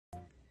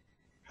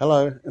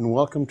Hello and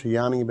welcome to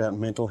Yarning About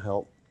Mental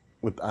Health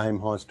with Aim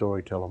High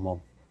Storyteller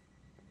Mob.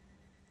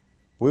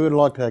 We would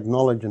like to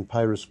acknowledge and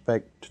pay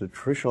respect to the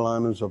traditional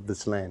owners of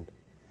this land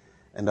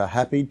and are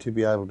happy to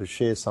be able to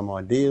share some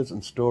ideas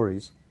and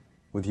stories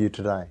with you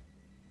today.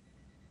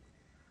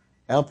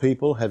 Our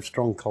people have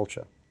strong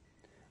culture.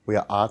 We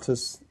are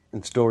artists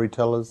and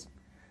storytellers.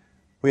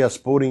 We are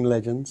sporting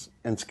legends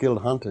and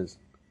skilled hunters.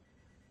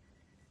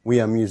 We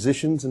are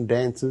musicians and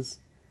dancers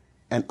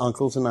and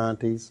uncles and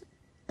aunties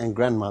and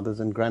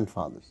grandmothers and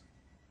grandfathers.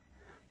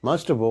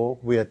 Most of all,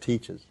 we are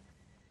teachers.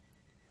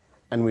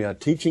 And we are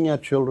teaching our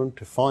children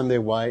to find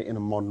their way in a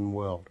modern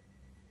world.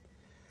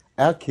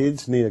 Our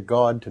kids need a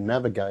guide to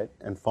navigate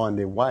and find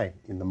their way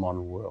in the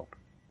modern world.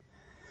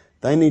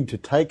 They need to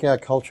take our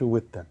culture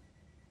with them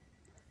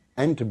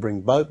and to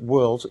bring both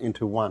worlds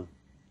into one.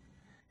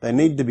 They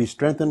need to be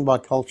strengthened by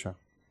culture.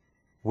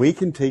 We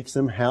can teach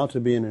them how to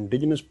be an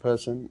Indigenous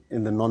person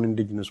in the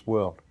non-Indigenous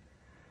world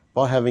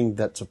by having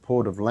that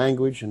support of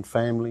language and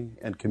family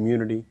and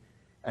community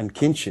and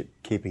kinship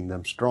keeping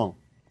them strong.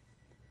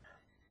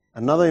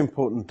 Another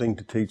important thing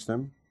to teach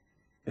them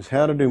is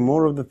how to do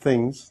more of the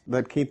things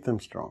that keep them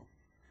strong.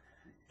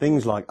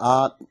 Things like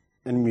art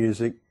and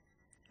music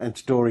and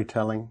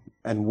storytelling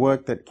and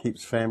work that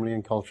keeps family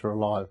and culture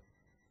alive.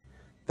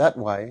 That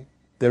way,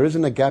 there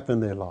isn't a gap in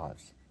their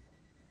lives.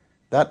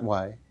 That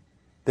way,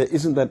 there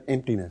isn't that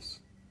emptiness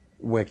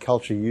where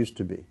culture used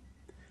to be.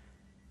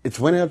 It's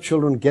when our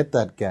children get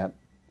that gap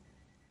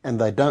and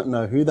they don't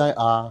know who they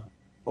are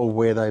or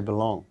where they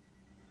belong.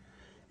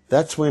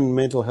 That's when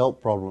mental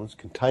health problems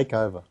can take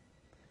over.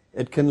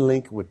 It can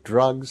link with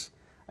drugs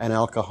and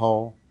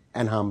alcohol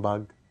and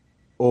humbug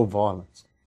or violence.